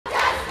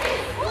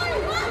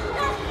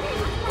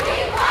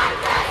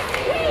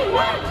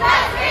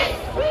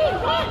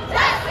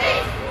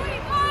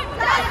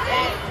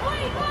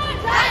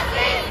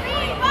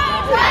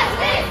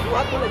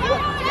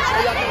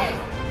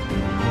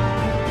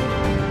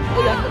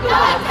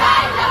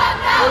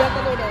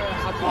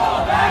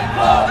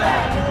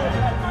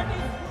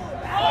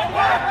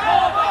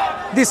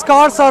The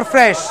scars are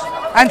fresh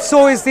and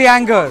so is the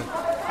anger.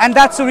 And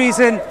that's the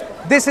reason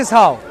this is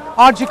how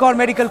RGKar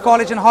Medical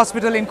College and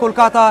Hospital in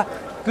Kolkata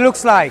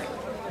looks like.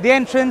 The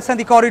entrance and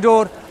the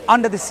corridor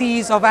under the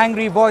seas of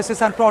angry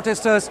voices and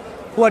protesters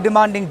who are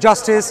demanding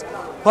justice,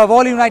 who have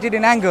all united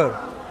in anger.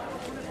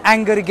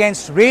 Anger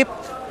against rape,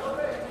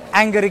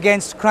 anger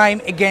against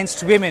crime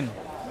against women.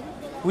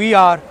 We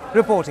are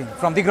reporting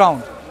from the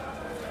ground.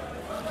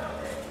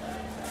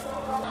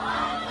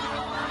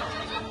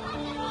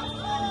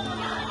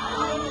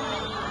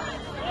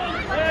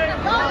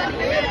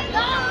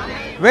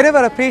 Whenever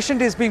a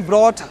patient is being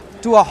brought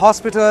to a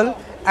hospital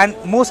and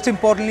most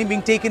importantly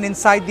being taken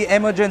inside the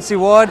emergency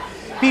ward,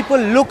 people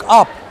look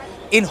up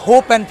in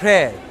hope and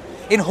prayer,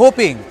 in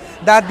hoping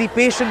that the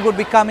patient would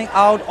be coming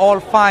out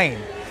all fine.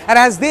 And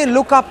as they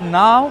look up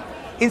now,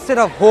 instead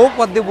of hope,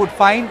 what they would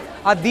find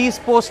are these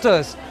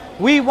posters.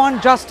 We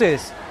want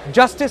justice,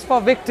 justice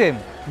for victim,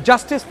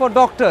 justice for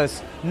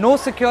doctors, no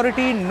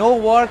security, no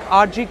work,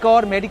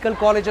 RGKar Medical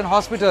College and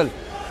Hospital.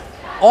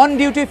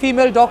 On-duty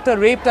female doctor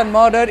raped and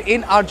murdered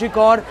in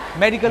RGKar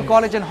Medical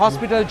College and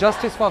Hospital,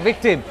 justice for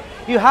victim.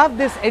 You have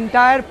this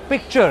entire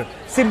picture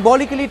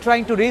symbolically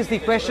trying to raise the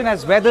question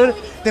as whether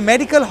the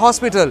medical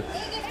hospital,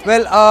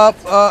 well,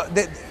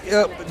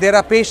 there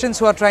are patients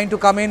who are trying to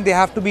come in, they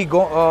have to be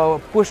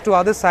pushed to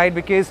other side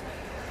because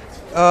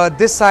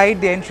this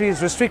side the entry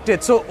is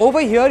restricted. So over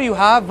here you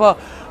have,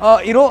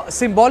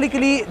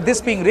 symbolically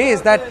this being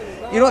raised that,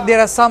 there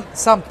are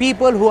some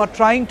people who are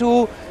trying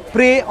to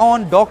prey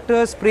on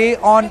doctors, prey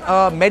on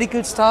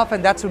medical staff,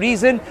 and that's the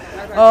reason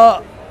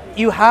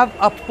you have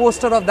a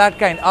poster of that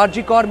kind.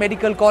 RGKar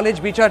Medical College,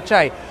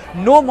 Bicharchai,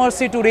 no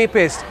mercy to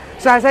rapists.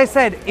 So as I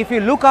said, if you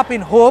look up in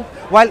hope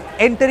while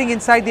entering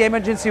inside the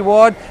emergency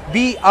ward,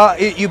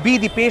 you be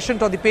the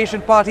patient or the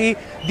patient party,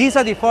 these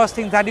are the first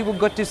things that you would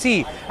get to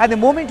see. At the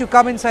moment you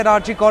come inside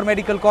RGKar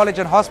Medical College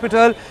and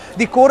Hospital,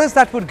 the chorus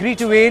that would greet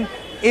you in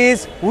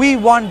is, we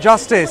want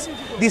justice.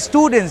 The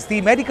students,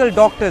 the medical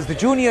doctors, the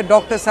junior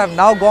doctors have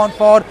now gone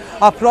for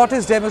a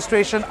protest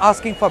demonstration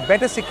asking for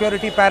better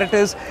security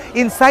apparatus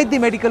inside the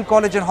medical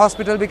college and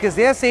hospital, because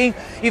they are saying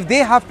if they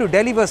have to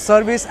deliver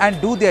service and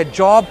do their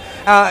job,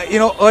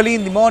 early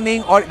in the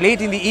morning or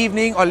late in the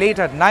evening or late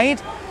at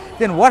night,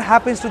 then what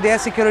happens to their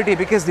security?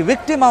 Because the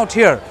victim out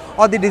here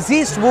or the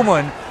deceased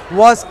woman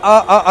was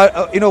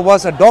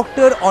a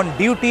doctor on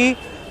duty.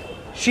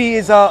 She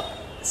is a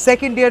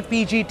second year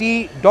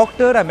PGT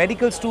doctor, a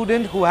medical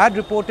student who had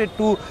reported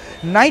to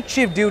night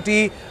shift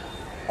duty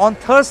on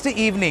Thursday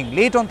evening,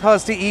 late on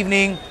Thursday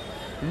evening.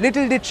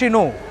 Little did she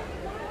know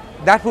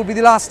that would be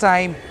the last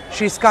time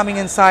she's coming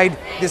inside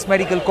this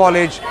medical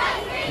college.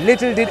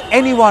 Little did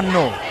anyone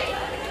know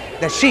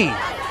that she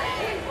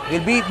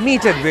will be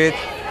meted with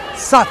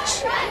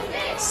such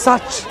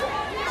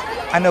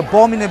an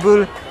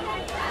abominable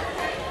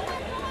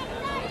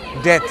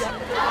death.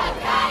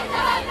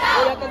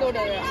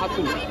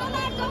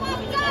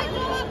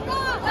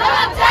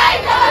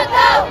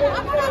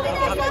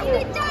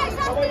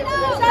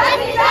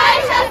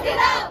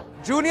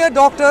 Junior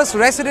doctors,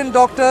 resident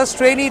doctors,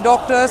 trainee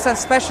doctors, and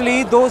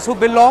especially those who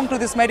belong to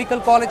this medical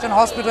college and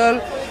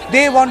hospital,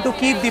 they want to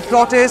keep the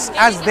protest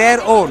as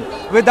their own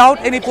without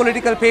any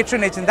political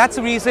patronage, and that's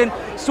the reason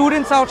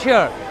students out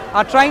here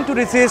are trying to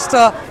resist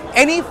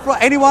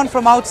anyone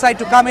from outside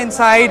to come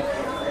inside,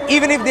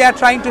 even if they are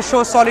trying to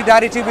show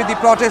solidarity with the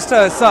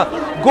protesters.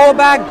 Go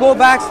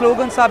back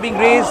slogans are being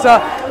raised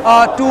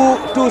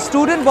to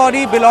student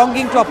body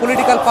belonging to a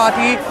political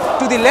party,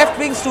 to the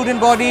left-wing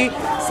student body.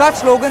 Such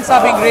slogans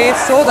are being raised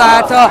so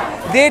that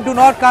they do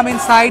not come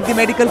inside the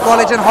medical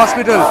college and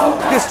hospital.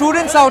 The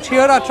students out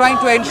here are trying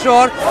to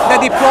ensure that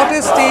the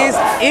protest stays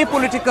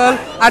apolitical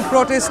and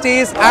protest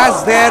stays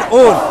as their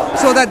own,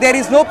 so that there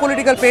is no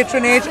political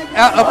patronage,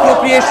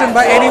 appropriation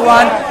by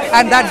anyone,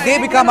 and that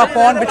they become a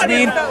pawn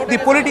between the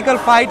political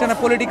fight and a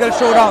political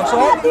showdown. So,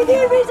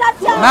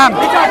 ma'am,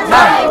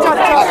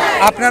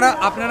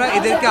 আপনারা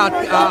এদেরকে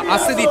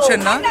আসতে দিচ্ছেন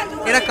না,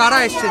 এরা কারা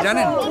এসছে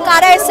জানেন?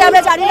 কারা এসছে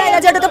আমরা জানি না, এটা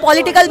যেটা তো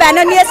পলিটিক্যাল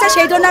ব্যানার নিয়ে এসছে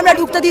সেই জন্য আমরা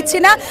ঢুকতে দিচ্ছি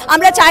না।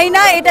 আমরা চাই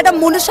না, এটা একটা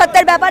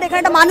মনুষ্যত্বের ব্যাপার,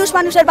 এখানে একটা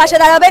মানুষের পাশে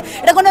দাঁড়াবে,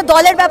 এটা কোনো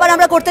দলের ব্যাপার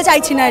আমরা করতে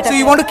চাইছি না এটা। So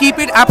you want to keep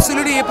it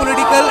absolutely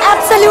apolitical?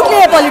 Absolutely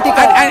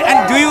apolitical. And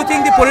do you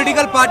think the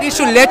political parties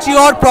should let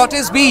your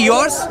protest be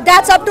yours?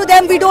 That's up to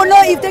them. We don't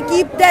know if they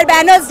keep their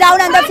banners down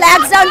and the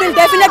flags down, we'll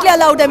definitely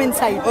allow them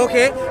inside.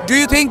 Okay. Do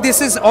you think this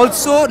is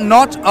also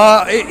not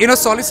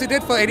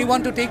solicited for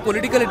anyone to take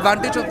political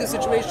advantage of the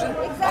situation?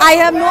 I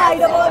have no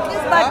idea about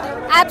this, but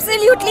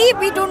absolutely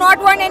we do not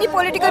want any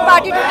political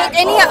party to take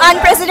any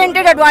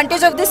unprecedented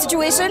advantage of this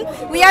situation.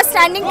 We are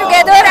standing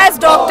together as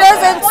doctors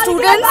and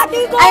students,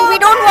 and we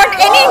don't want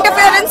any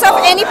interference of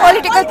any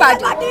political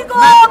party.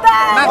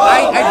 Ma'am,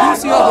 I do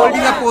news, you are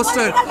holding a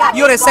poster.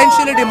 You're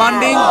essentially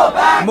demanding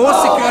more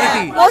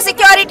security. More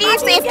security,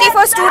 safety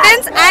for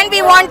students, and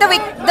we want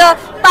the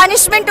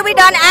punishment to be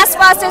done as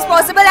fast as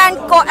possible, and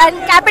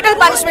capital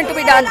punishment to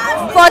be done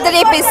for the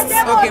rapists.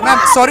 Okay, ma'am,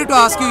 sorry to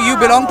ask you, you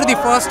belong to the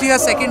first year,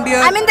 second year?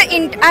 I'm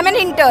an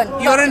intern.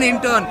 You're an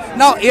intern.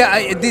 Now,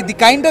 the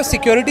kind of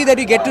security that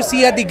you get to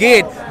see at the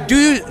gate, do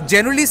you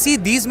generally see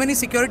these many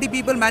security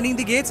people manning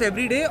the gates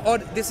every day, or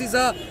this is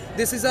a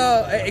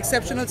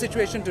exceptional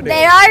situation today?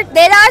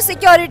 There are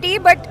security,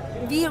 but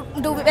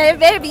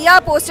where we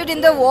are posted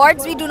in the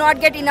wards, we do not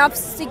get enough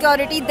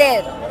security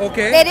there.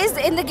 Okay. There is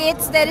in the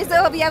gates.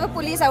 We have a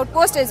police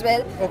outpost as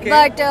well. Okay.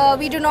 But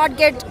we do not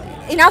get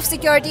enough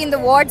security in the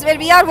wards where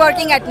we are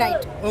working at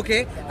night.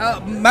 Okay.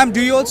 Ma'am,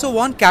 do you also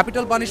want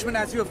capital punishment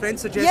as your friend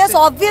suggested? Yes,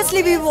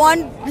 obviously we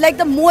want like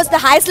the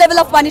highest level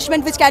of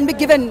punishment which can be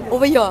given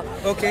over here.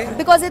 Okay.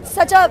 Because it's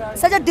such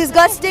a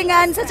disgusting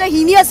and such a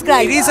heinous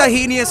crime. It is a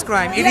heinous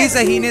crime. It is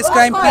a heinous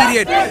crime,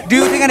 period. Do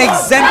you think an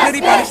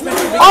exemplary punishment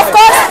should be Of given?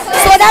 course,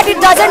 so that it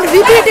doesn't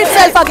repeat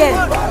itself again.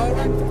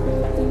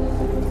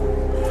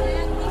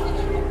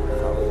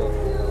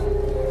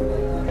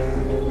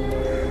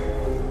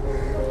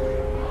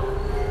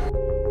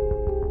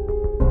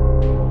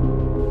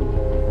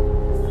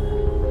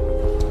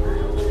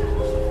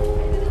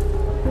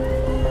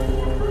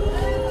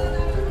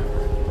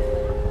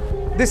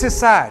 This is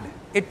sad.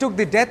 It took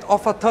the death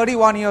of a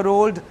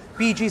 31-year-old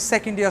PG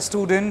second year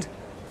student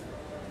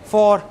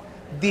for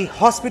the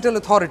hospital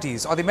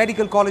authorities or the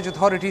medical college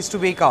authorities to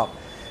wake up.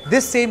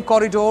 This same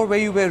corridor where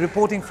you were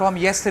reporting from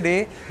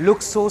yesterday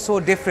looks so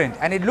different,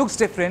 and it looks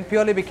different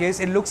purely because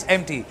it looks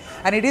empty,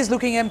 and it is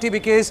looking empty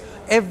because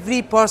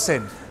every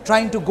person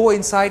trying to go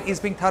inside is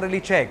being thoroughly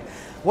checked.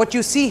 What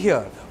you see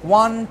here,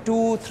 1,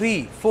 2,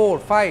 3, 4,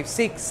 5,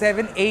 6,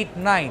 7, 8,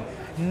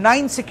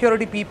 9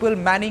 security people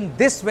manning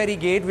this very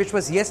gate, which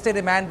was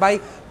yesterday manned by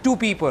 2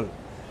 people.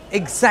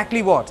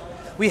 Exactly what?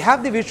 We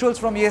have the visuals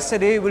from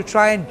yesterday. We'll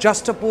try and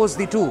juxtapose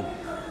the two.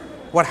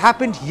 What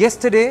happened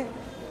yesterday,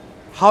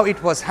 how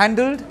it was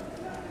handled,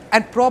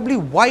 and probably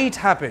why it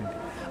happened.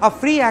 A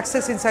free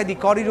access inside the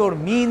corridor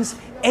means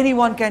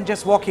anyone can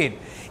just walk in.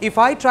 If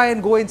I try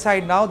and go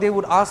inside now, they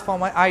would ask for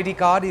my ID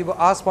card, they would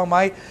ask for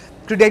my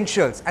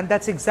credentials, and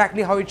that's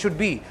exactly how it should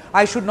be.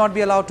 I should not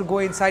be allowed to go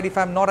inside if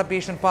I'm not a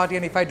patient party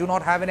and if I do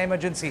not have an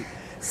emergency.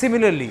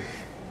 Similarly,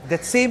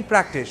 that same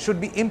practice should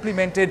be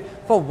implemented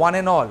for one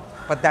and all.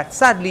 But that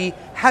sadly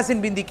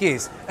hasn't been the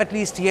case, at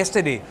least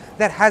yesterday.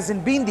 That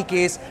hasn't been the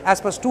case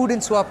as per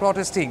students who are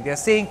protesting. They're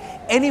saying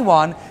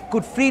anyone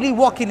could freely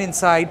walk in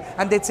inside,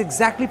 and that's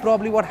exactly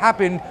probably what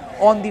happened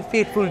on the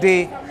fateful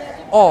day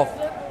of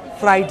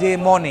Friday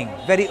morning,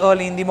 very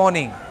early in the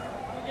morning.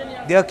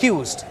 The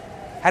accused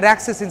had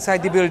access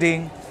inside the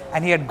building,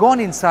 and he had gone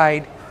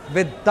inside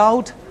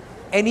without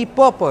any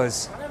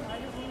purpose.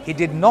 He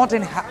did not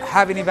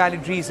have any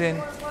valid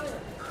reason,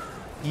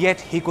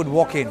 yet he could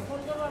walk in.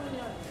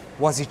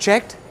 Was he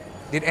checked?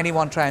 Did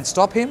anyone try and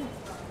stop him?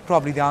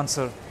 Probably the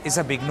answer is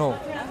a big no.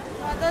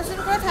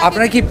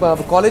 আপনারা কি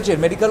কলেজের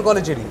medical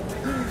কলেজেরই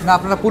না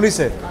আপনারা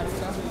পুলিশের?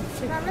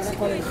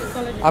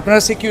 আপনারা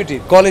security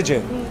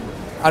কলেজের?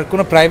 আর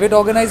কোনো private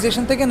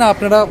organisation থেকে না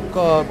আপনারা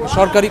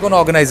সরকারি কোনো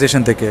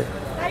অর্গানাইজেশন থেকে?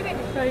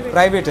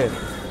 প্রাইভেটের।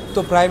 তো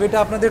প্রাইভেটে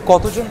আপনাদের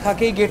কতজন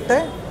থাকে এই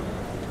গেটটায়?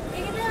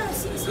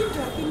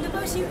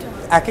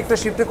 এক একটা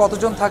শিফটে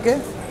কতজন থাকে?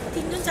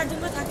 3 জন 4 জন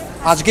থাকে।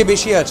 আজকে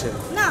বেশি আছে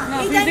না,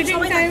 এই ভিজিটিং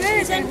টাইমে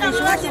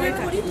আমরা জেনারেট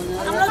করি,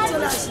 আমরা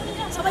চলে আসি।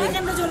 সবাই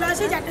এখানে চলে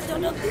আসে, যাতে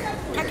জন্য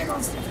থাকে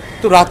কনস্ট্যান্ট।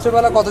 তো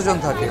রাত্রেবেলা কতজন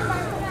থাকে?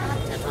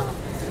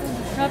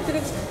 রাত্রে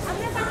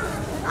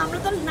আমরা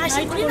তো নাইট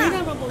শিফট করি না।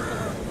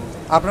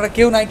 আপনারা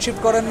কেউ নাইট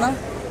শিফট করেন না?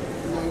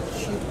 নাইট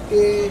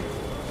শিফটে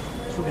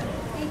স্টুডেন্ট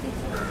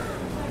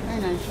হ্যাঁ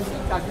নাইট শিফটে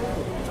থাকে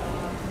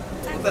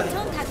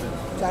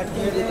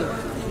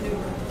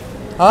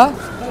হ্যাঁ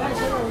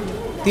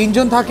 3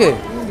 জন থাকে।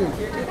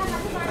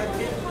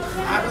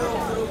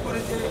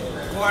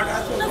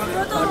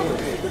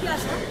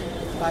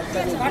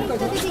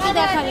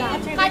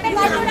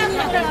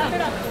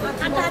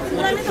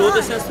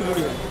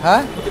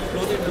 হ্যাঁ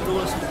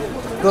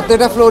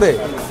প্রত্যেকটা ফ্লোরে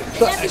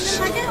তো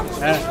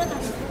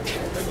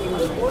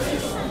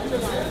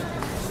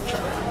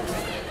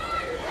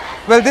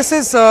well, this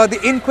is the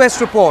inquest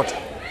report,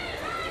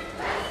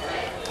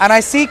 and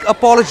I seek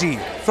apology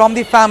from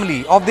the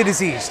family of the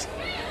deceased.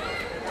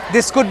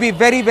 This could be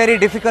very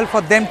difficult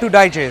for them to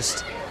digest.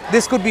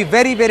 This could be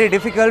very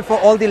difficult for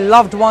all the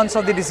loved ones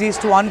of the deceased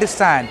to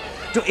understand,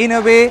 to in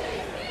a way,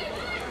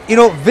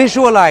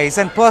 visualize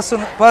and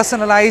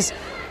personalize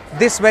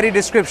this very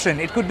description.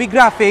 It could be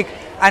graphic,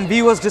 and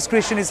viewers'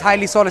 discretion is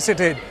highly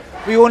solicited.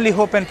 We only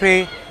hope and pray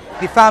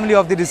the family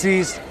of the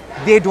deceased,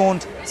 they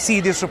don't see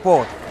this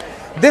report.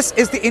 This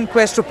is the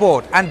inquest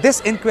report, and this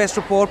inquest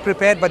report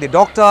prepared by the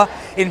doctor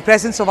in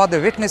presence of other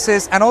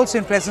witnesses and also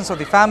in presence of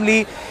the family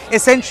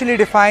essentially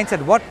defines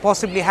that what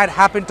possibly had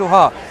happened to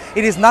her.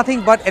 It is nothing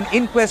but an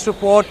inquest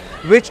report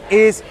which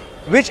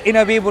in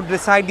a way would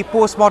decide the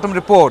post-mortem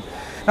report.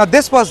 Now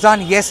this was done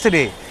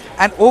yesterday,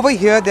 And over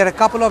here there are a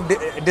couple of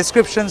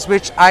descriptions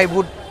which I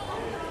would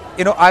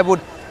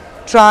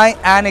try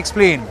and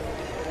explain.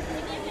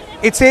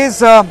 It says,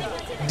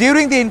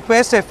 during the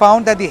inquest I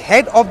found that the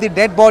head of the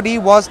dead body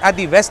was at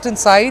the western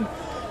side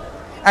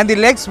and the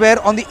legs were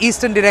on the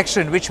eastern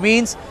direction, which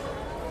means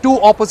two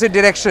opposite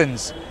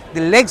directions.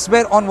 The legs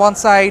were on one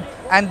side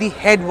and the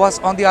head was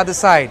on the other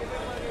side,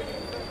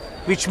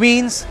 which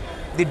means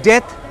the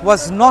death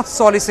was not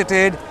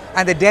solicited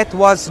and the death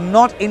was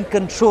not in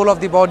control of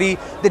the body.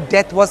 The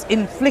death was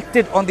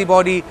inflicted on the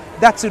body.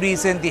 That's the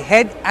reason the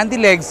head and the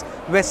legs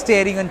were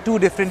staring in two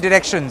different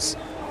directions.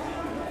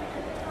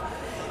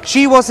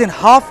 She was in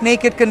half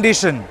naked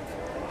condition.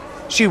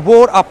 She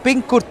wore a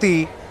pink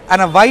kurti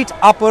and a white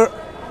upper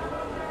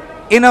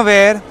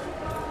innerwear,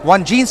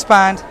 one jeans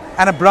pant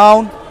and a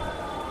brown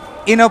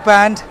inner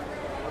pant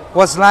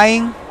was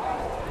lying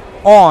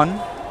on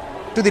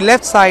to the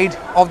left side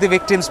of the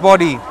victim's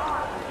body,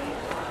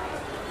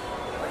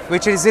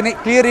 which is a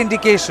clear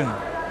indication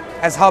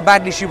as how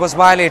badly she was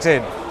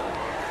violated.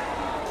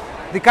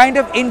 The kind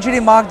of injury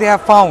mark they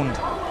have found: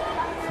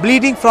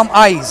 bleeding from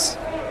eyes,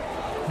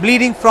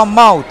 bleeding from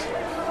mouth,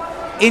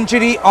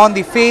 injury on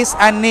the face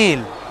and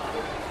nail,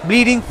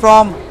 bleeding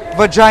from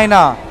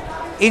vagina,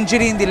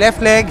 injury in the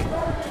left leg,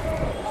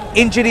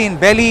 injury in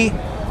belly,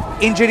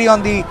 injury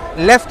on the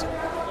left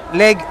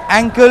leg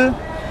ankle,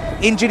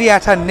 injury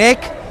at her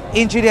neck,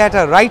 injury at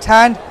her right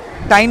hand,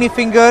 tiny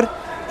finger,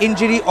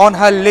 injury on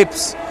her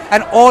lips,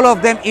 and all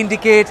of them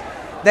indicate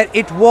that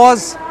it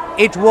was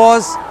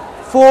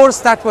force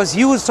that was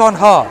used on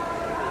her.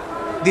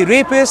 The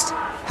rapist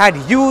had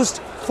used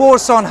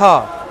force on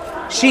her.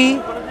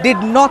 She did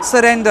not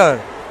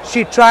surrender.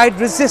 She tried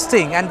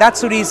resisting, and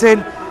that's the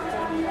reason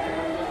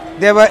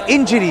there were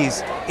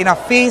injuries in her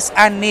face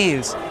and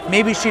nails.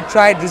 Maybe she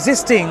tried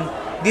resisting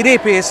the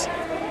rapist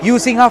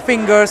using her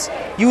fingers,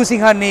 using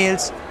her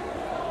nails,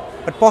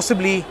 but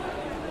possibly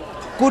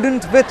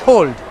couldn't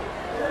withhold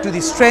to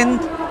the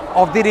strength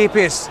of the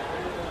rapist.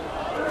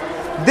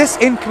 This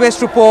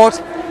inquest report,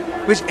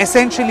 which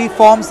essentially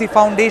forms the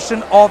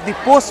foundation of the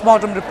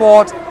post-mortem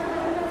report,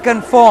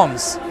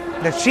 confirms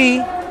that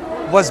she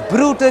was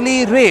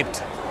brutally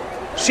raped.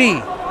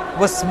 She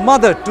was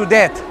smothered to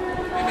death.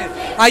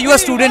 Are you a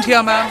student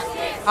here, ma'am?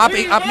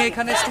 आपने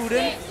एखाने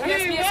student?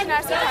 Yes, BSc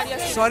nursing third year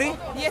student. Sorry?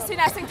 BSc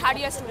nursing third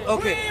year student.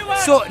 Okay.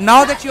 So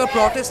now that you are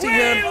protesting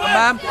here,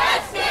 ma'am,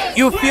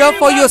 you fear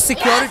for your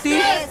security?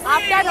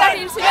 After that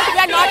incident, we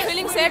are not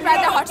feeling safe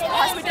at the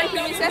hospital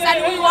premises, and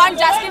we want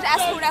justice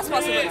as soon as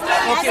possible.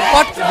 Okay.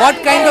 What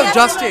kind of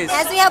justice?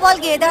 As we have all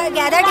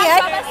gathered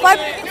here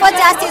for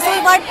justice,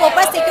 we want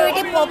proper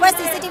security, proper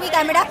CCTV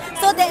camera.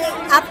 So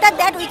after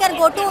that, we can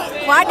go to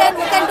ward and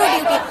we can do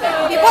duty.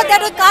 Before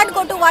that, we can't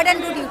go to ward and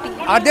do duty.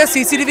 Are there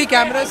CCTV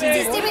cameras in the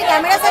CCTV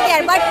cameras are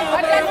there, but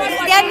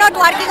they are not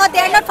working or they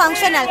are not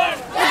functional.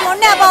 We don't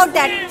know about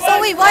that. So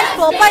we want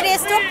proper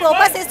restroom,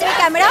 proper CCTV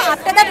camera.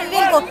 After that, we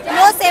will go.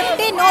 No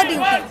safety, no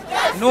duty.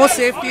 No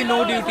safety,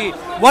 no duty.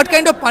 What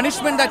kind of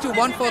punishment that you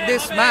want for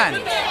this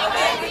man?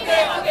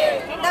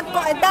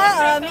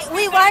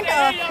 We want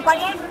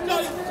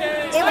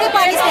every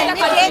punishment.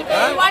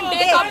 We want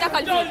death of the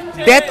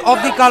culprit. Death of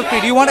the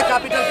culprit. You want a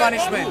capital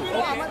punishment?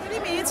 আমাদেরই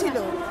মেয়ে ছিল,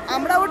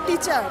 আমরা ওর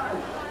teacher.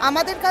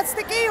 আমাদের কাছ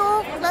থেকেই ও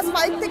class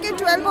 5 থেকে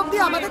 12 অবধি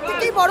আমাদের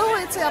থেকেই বড়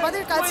হয়েছে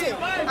আমাদের কাছে।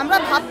 আমরা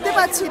ভাবতে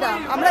পারছি না,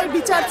 আমরা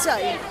বিচার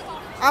চাই,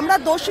 আমরা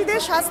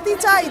দোষীদের শাস্তি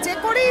চাই, যে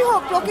করেই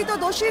হোক প্রকৃত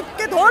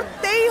দোষীকে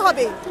ধরতেই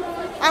হবে।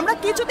 আমরা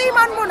কিছুতেই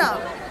মানব না,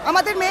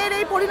 আমাদের মেয়ের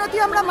এই পরিণতি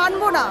আমরা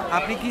মানব না।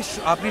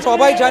 আপনি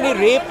সবাই জানি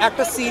রেপ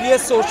একটা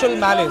সিরিয়াস সোশ্যাল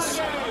ম্যালিস,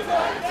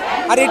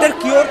 আর এটার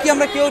কিওর কি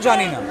আমরা কেউ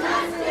জানি না।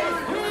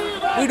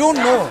 We don't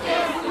know.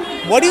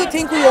 What do you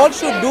think we all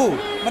should do?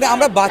 মানে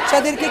আমরা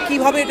বাচ্চাদেরকে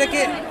কিভাবে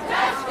এটাকে,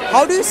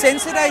 how do you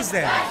sensitise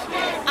them?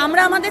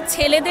 আমরা আমাদের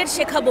ছেলেদের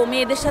শেখাবো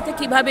মেয়েদের সাথে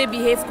কিভাবে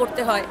বিহেভ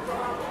করতে হয়।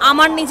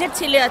 আমার নিজের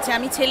ছেলে আছে,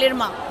 আমি ছেলের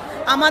মা।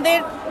 আমাদের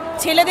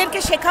ছেলেদেরকে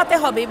শেখাতে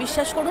হবে,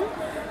 বিশ্বাস করুন,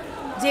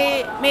 যে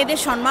মেয়েদের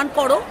সম্মান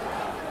করো,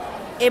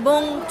 এবং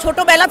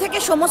ছোটবেলা থেকে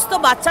সমস্ত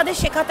বাচ্চাদের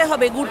শেখাতে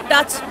হবে গুড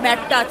টাচ,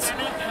 ব্যাড টাচ,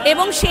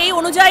 এবং সেই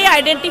অনুযায়ী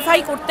আইডেন্টিফাই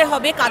করতে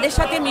হবে কাদের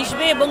সাথে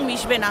মিশবে এবং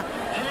মিশবে না।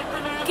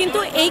 কিন্তু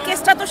এই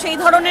কেসটা তো সেই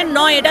ধরনের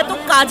নয়, এটা তো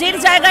কাজের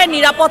জায়গায়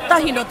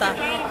নিরাপত্তাহীনতা।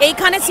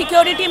 এইখানে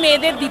সিকিউরিটি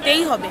মেয়েদের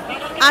দিতেই হবে।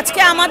 আজকে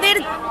আমাদের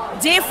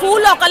যে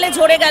ফুল অকালে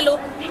ঝরে গেল,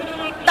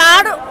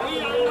 তার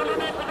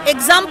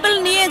এক্সাম্পল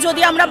নিয়ে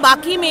যদি আমরা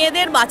বাকি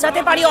মেয়েদের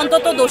বাঁচাতে পারি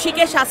অন্তত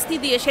দোষীকে শাস্তি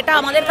দিয়ে, সেটা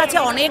আমাদের কাছে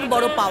অনেক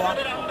বড় পাওয়া।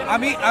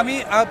 আমি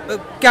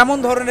কেমন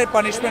ধরনের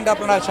পানিশমেন্ট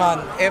আপনারা চান?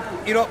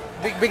 You know,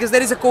 because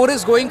there is a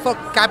chorus going for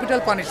capital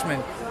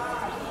punishment.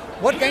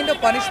 What kind of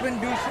punishment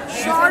do you?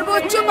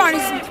 সর্বোচ্চ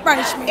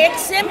punishment.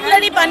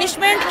 Exemplary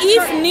punishment,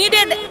 if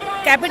needed,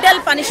 capital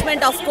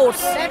punishment, of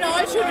course. That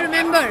all should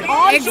remember.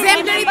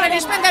 Exemplary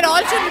punishment that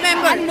all should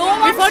remember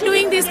before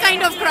doing this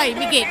kind of crime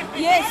again.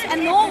 Yes, and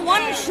no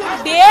one should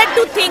dare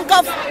to think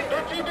of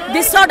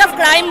this sort of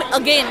crime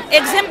again.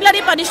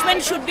 Exemplary punishment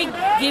should be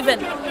given.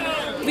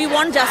 We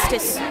want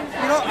justice.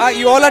 You know,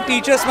 you all are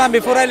teachers, ma'am.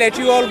 Before I let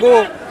you all go,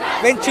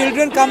 when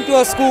children come to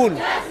a school,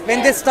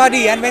 when they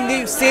study and when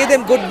they say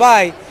them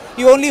goodbye,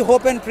 you only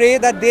hope and pray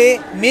that they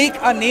make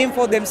a name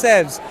for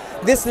themselves.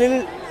 This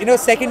little,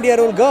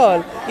 second-year-old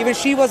girl, even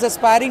she was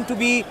aspiring to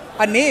be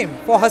a name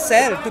for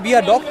herself, to be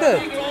a doctor.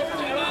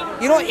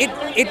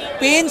 It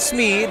pains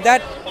me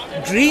that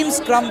dreams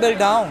crumble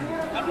down.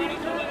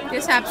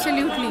 Yes,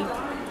 absolutely.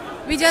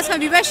 We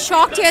were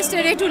shocked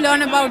yesterday to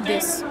learn about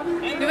this.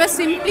 We were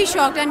simply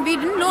shocked and we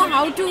didn't know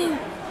how to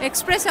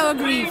express our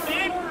grief.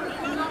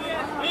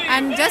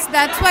 And just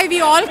that's why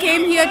we all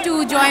came here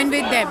to join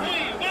with them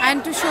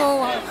and to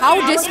show how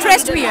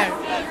distressed we are.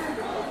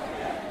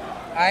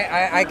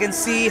 I can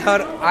see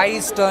her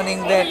eyes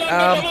turning red.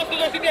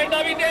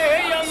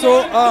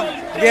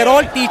 They're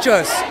all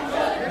teachers.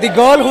 The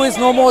girl who is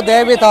no more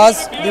there with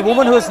us, the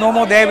woman who is no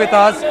more there with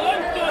us,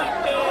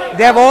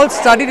 they have all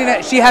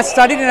studied she has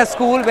studied in a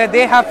school where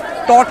they have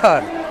taught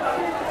her.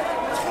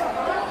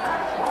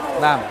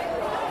 Ma'am,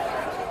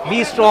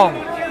 be strong.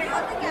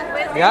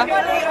 Yeah?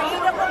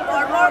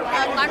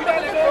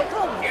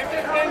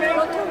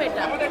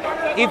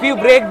 If you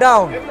break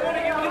down,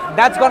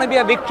 that's going to be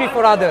a victory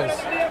for others.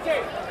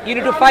 You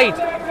need to fight,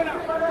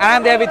 and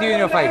I'm there with you in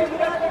your fight.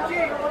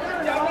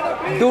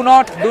 Do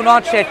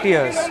not shed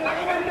tears.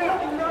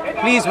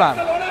 Please, ma'am.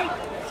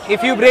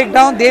 If you break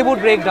down, they would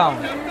break down.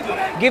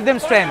 Give them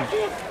strength.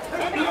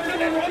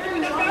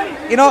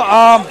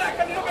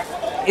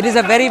 It is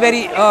a very,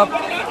 very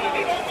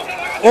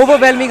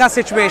overwhelming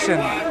situation,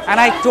 and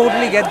I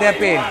totally get their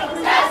pain.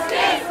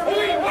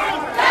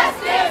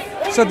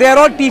 So they are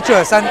all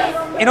teachers, and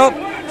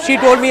she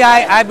told me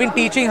I've been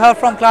teaching her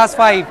from class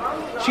 5.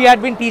 She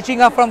had been teaching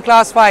her from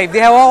class 5. They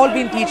have all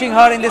been teaching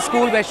her in the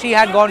school where she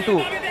had gone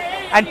to.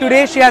 And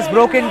today she has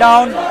broken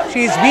down.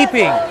 She is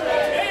weeping.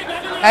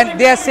 And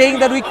they are saying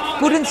that we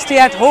couldn't stay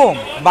at home.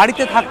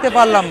 Barite thakte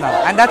parlam na.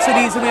 And that's the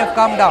reason we have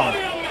come down.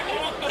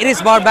 It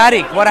is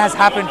barbaric what has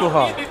happened to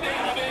her.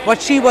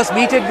 What she was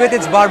meted with,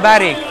 it's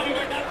barbaric.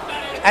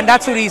 And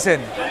that's the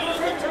reason.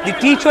 The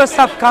teachers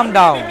have come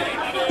down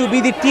to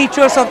be the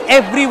teachers of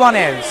everyone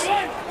else.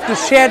 To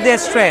share their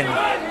strength.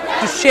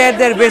 To share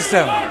their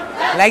wisdom.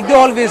 Like they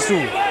always do.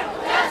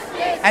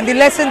 And the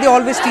lesson they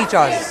always teach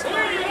us.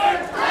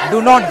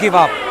 Do not give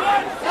up.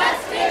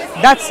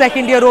 That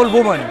second-year-old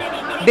woman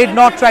did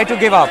not try to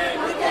give up.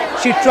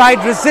 She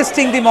tried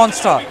resisting the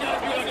monster.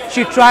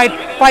 She tried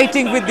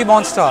fighting with the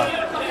monster.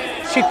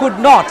 She could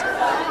not,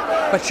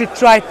 but she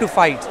tried to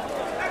fight.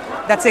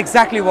 That's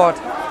exactly what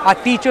our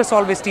teachers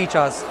always teach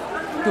us,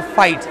 to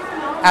fight.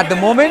 At the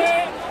moment,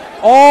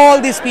 all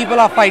these people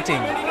are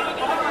fighting.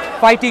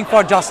 Fighting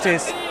for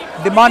justice,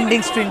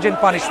 demanding stringent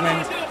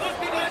punishment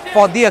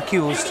for the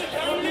accused,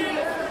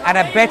 and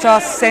a better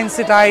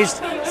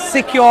sensitized,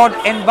 secured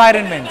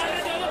environment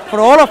for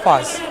all of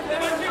us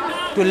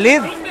to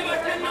live,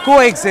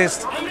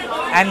 coexist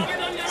and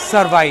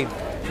survive.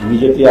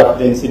 Immediately after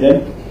the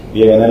incident, we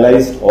have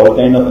analyzed all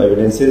kind of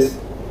evidences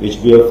which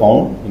we have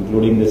found,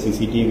 including the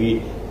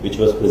CCTV which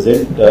was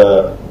present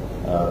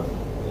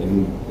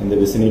in the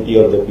vicinity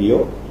of the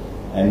PO,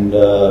 and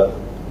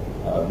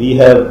we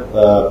have,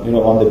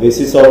 on the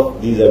basis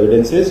of these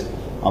evidences,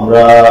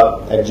 আমরা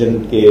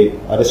একজনকে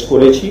arrest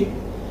করেছি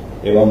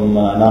এবং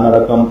নানা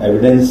রকম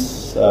evidence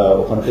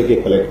ওখান থেকে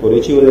collect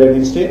করেছি ওদের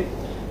এগেইনস্টে।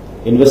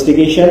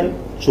 ইনভেস্টিগেশন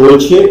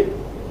চলছে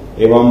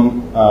এবং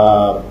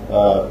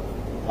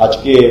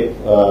আজকে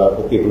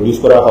ওকে প্রডিউস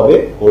করা হবে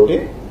কোর্টে।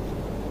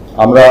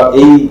 আমরা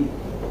এই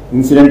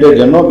ইনসিডেন্টের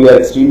জন্য we are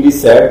extremely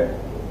sad,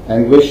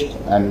 anguished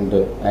and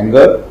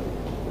anger.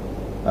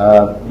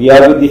 We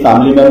are with the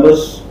family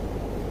members,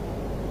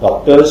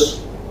 doctors,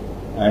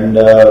 and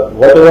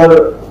whatever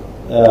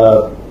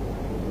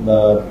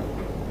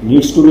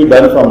needs to be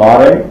done from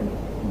our end,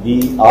 we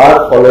are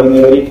following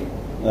a very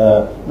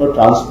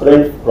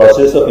transparent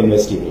process of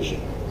investigation.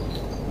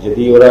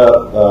 যদি ওরা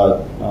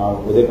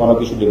ওদের কোনো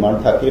কিছু demand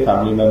থাকে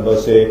family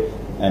মেম্বার্সে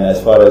and as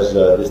far as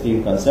this thing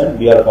is concerned,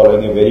 we are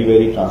following a very,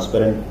 very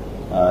transparent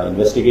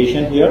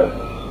investigation here,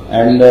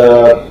 and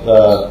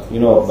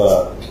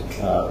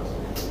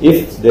if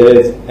there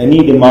is any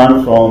demand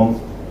from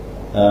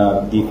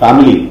the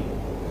family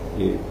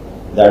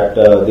that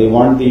they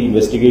want the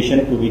investigation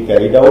to be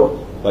carried out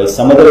by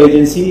some other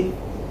agency,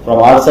 from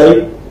our side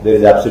there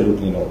is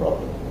absolutely no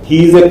problem. He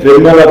is a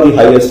criminal of the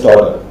highest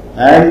order,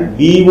 and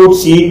we would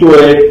see to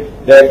it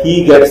that he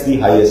gets the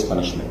highest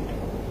punishment.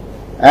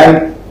 And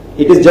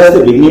it is just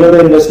the beginning of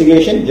the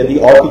investigation. Jadi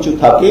aur kichu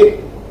thake,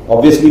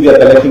 obviously we are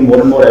collecting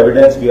more and more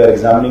evidence, we are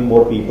examining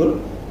more people,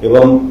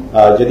 ebong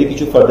jadi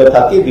kichu further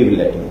thake, we will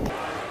let you know.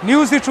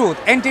 News the Truth,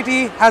 NTT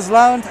has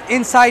learned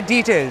inside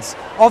details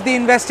of the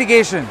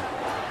investigation.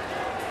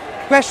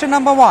 Question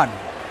number 1.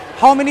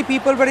 How many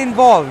people were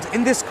involved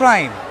in this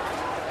crime?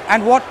 And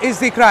what is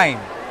the crime?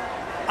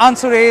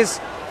 Answer is,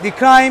 the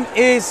crime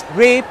is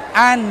rape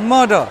and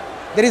murder.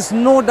 There is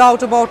no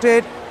doubt about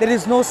it. There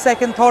is no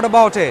second thought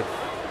about it.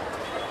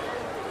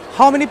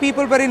 How many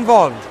people were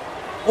involved?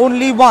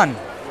 Only one.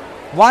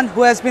 One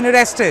who has been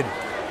arrested.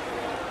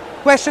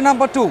 Question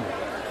number 2.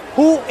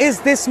 Who is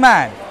this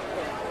man?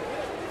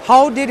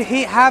 How did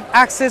he have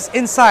access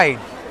inside?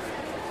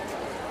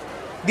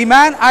 The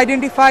man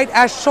identified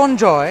as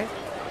Shonjoy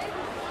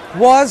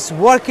was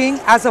working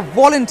as a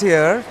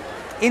volunteer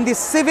in the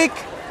civic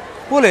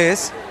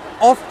police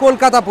of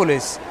Kolkata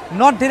Police.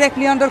 Not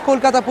directly under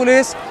Kolkata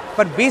Police,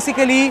 but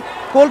basically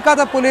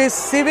Kolkata Police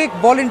Civic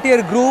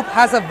Volunteer Group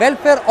has a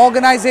welfare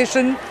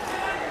organization.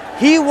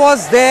 He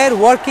was there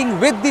working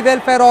with the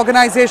welfare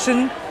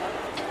organization.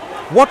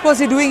 What was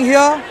he doing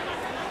here?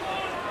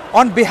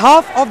 On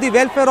behalf of the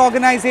welfare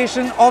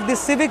organization of the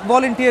Civic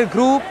Volunteer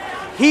Group,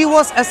 he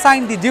was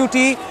assigned the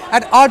duty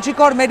at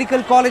Arko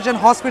Medical College and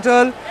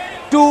Hospital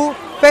to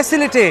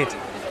facilitate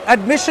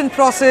admission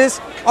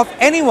process of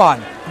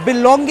anyone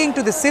belonging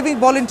to the Civic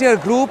Volunteer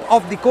Group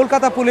of the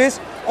Kolkata Police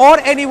or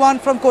anyone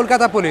from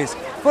Kolkata Police.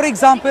 For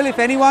example, if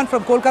anyone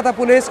from Kolkata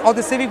Police or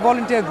the Civic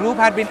Volunteer Group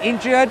had been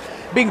injured,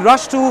 being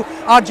rushed to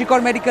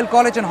Arko Medical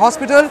College and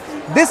Hospital,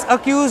 this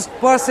accused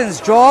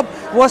person's job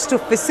was to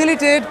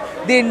facilitate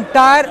the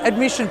entire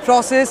admission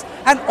process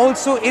and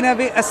also in a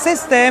way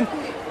assist them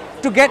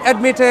to get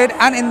admitted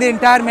and in the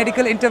entire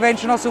medical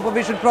intervention or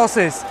supervision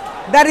process.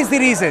 That is the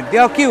reason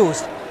the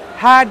accused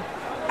had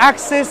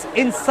access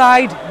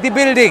inside the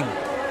building.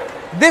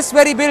 This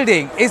very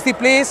building is the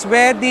place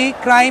where the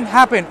crime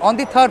happened, on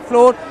the 3rd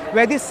floor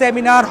where the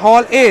seminar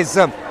hall is.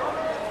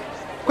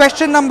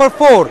 Question number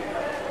 4.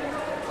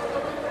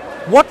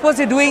 What was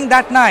he doing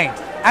that night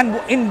and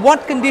in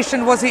what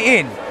condition was he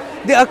in?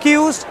 The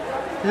accused,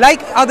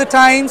 like other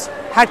times,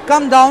 had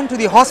come down to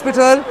the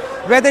hospital.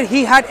 Whether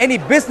he had any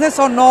business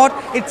or not,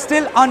 it's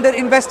still under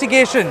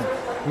investigation.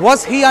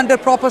 Was he under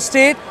proper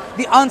state?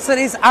 The answer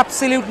is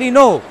absolutely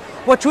no.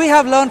 What we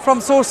have learned from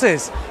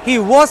sources, he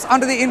was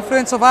under the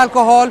influence of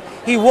alcohol,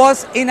 he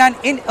was in an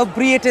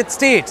inebriated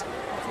state.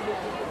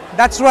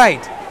 That's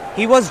right,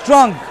 he was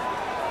drunk.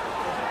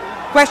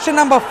 Question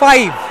number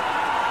 5.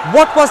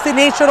 What was the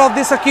nature of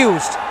this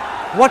accused?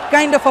 What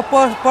kind of a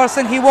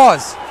person he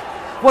was?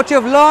 What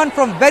you have learned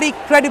from very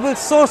credible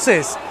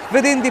sources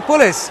within the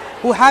police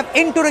who have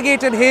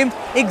interrogated him,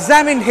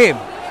 examined him,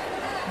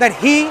 that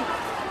he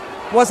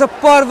was a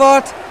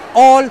pervert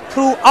all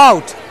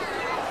throughout,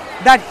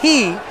 that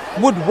he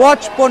would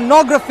watch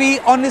pornography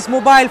on his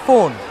mobile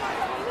phone,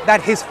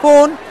 that his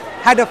phone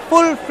had a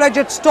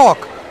full-fledged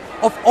stock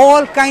of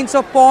all kinds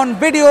of porn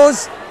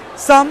videos,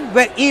 some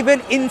were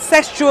even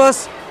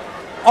incestuous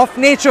of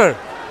nature.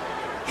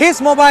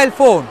 His mobile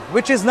phone,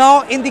 which is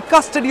now in the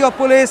custody of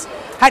police,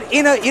 had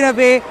in a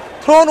way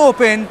thrown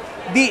open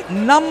the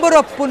number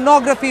of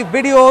pornography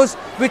videos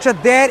which are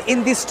there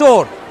in the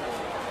store,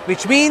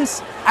 which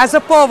means as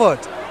a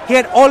pervert he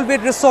had always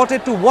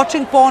resorted to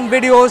watching porn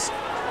videos,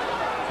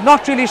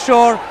 not really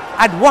sure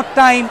at what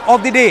time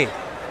of the day.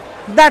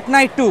 That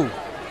night too,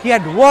 he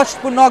had watched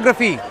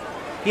pornography,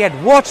 he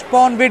had watched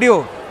porn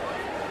video.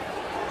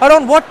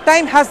 Around what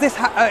time has this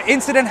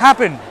incident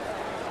happened?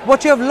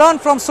 What you have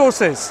learned from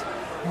sources,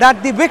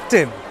 that the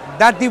victim,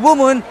 that the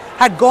woman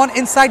had gone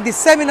inside the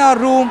seminar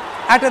room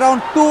at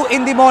around 2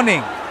 in the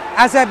morning.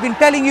 As I have been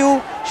telling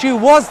you, she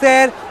was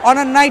there on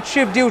a night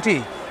shift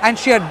duty and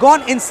she had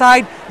gone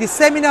inside the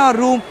seminar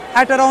room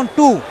at around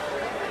 2.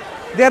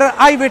 There are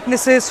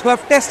eyewitnesses who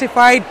have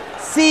testified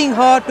seeing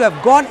her to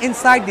have gone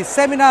inside the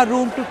seminar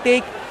room to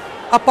take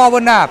a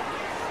power nap.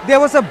 There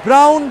was a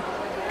brown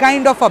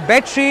kind of a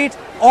bed sheet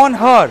on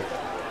her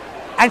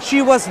and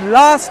she was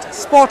last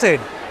spotted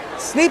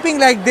sleeping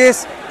like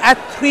this at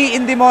 3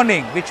 in the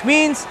morning, which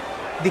means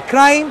the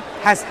crime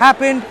has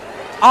happened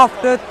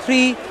after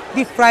 3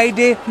 the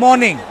Friday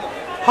morning.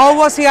 How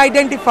was he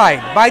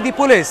identified by the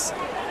police?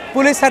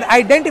 Police had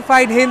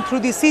identified him through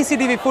the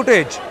CCTV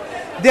footage.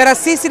 There are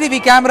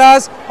CCTV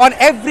cameras on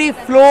every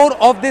floor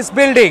of this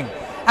building,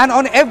 and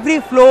on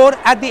every floor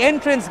at the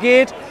entrance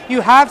gate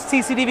you have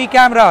CCTV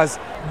cameras.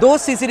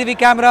 Those CCTV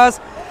cameras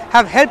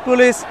have helped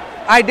police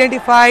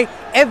identify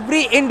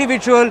every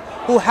individual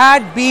who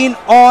had been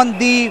on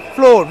the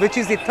floor, which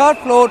is the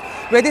 3rd floor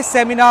where the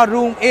seminar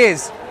room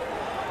is.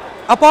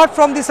 Apart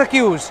from this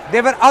accused,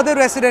 there were other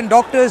resident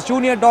doctors,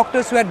 junior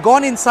doctors who had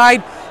gone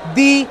inside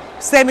the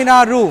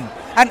seminar room,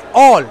 and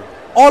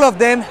all of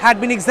them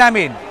had been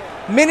examined.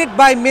 Minute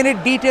by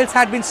minute details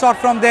had been sought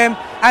from them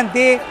and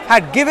they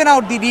had given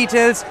out the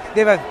details.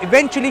 They were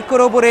eventually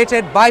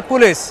corroborated by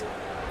police.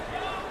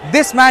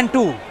 This man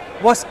too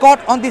was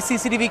caught on the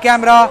CCTV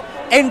camera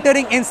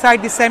entering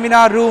inside the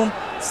seminar room,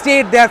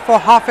 stayed there for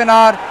half an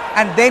hour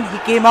and then he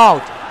came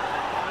out.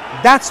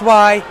 That's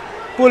why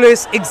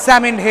police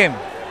examined him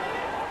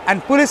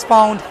and police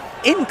found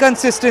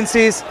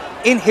inconsistencies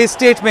in his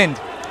statement.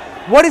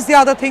 What is the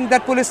other thing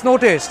that police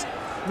noticed?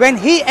 When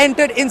he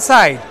entered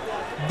inside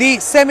the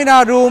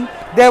seminar room,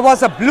 there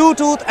was a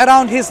Bluetooth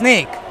around his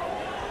neck.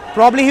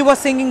 Probably he was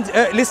singing,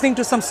 listening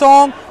to some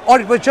song, or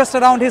it was just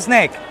around his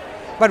neck.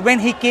 But when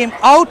he came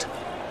out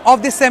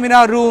of the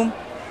seminar room,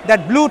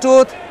 that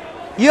Bluetooth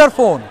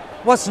earphone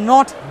was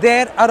not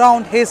there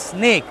around his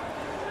neck.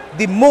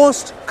 The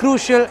most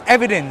crucial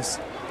evidence,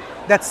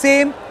 that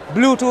same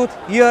Bluetooth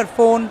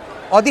earphone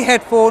or the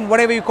headphone,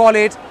 whatever you call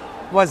it,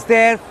 was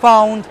there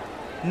found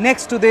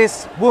next to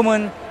this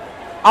woman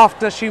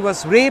after she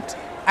was raped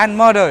and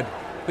murdered,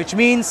 which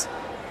means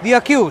the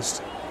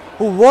accused,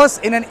 who was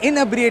in an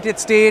inebriated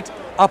state,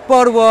 a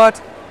pervert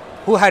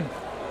who had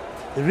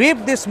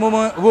raped this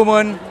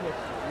woman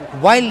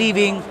while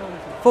leaving,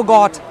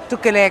 forgot to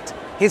collect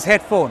his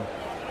headphone.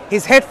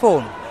 His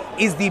headphone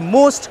is the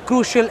most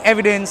crucial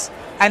evidence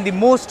and the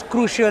most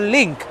crucial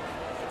link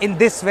in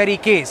this very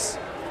case.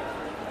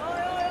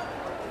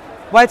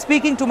 While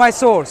speaking to my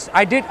source,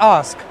 I did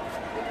ask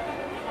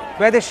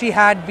whether she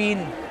had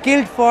been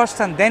killed first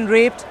and then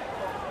raped.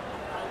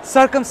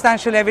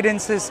 Circumstantial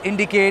evidences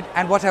indicate,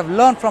 and what I've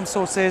learned from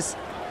sources,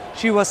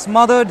 she was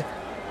smothered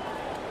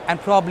and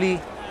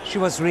probably she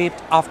was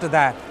raped after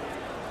that.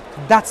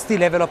 That's the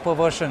level of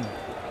perversion.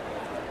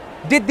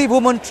 Did the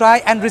woman try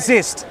and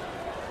resist?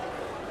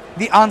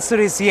 The answer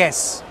is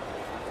yes.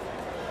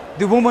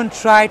 The woman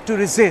tried to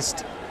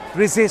resist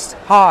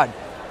hard.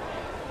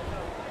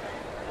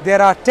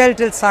 There are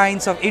telltale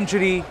signs of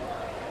injury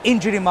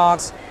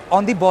marks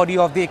on the body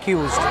of the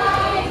accused.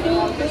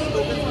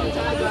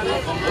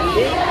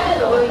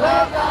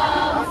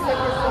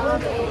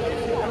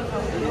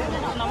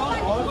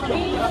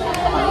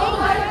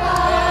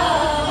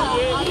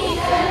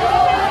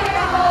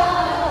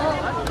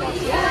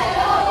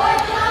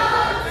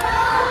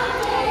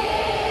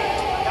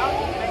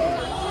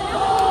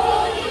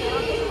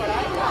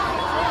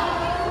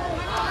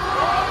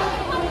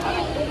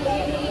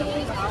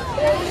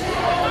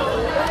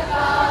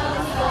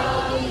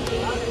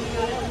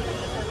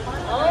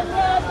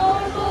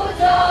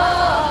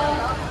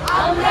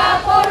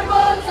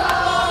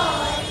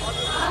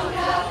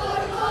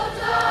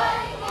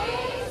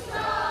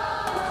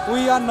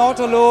 We are not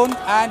alone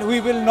and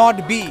we will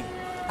not be,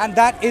 and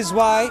that is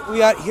why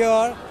we are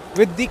here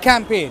with the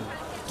campaign,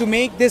 to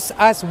make this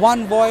as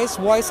one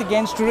voice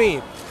against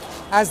rape.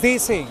 As they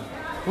say,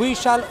 we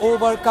shall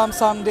overcome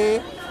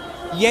someday.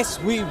 Yes,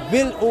 we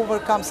will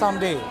overcome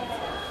someday,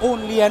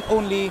 only and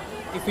only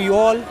if we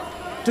all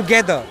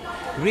together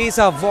raise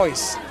our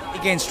voice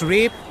against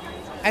rape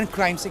and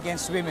crimes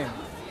against women.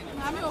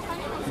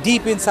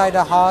 Deep inside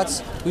our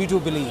hearts, we do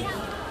believe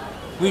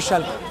we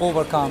shall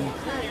overcome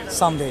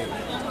someday.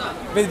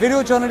 With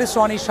video journalist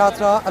Ronnie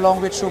Shatra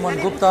along with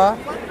Shuman Gupta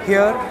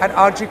here at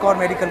RGKar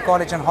Medical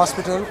College and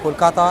Hospital,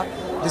 Kolkata,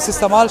 this is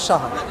Tamal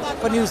Saha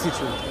for News the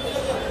Truth,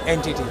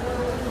 NTT.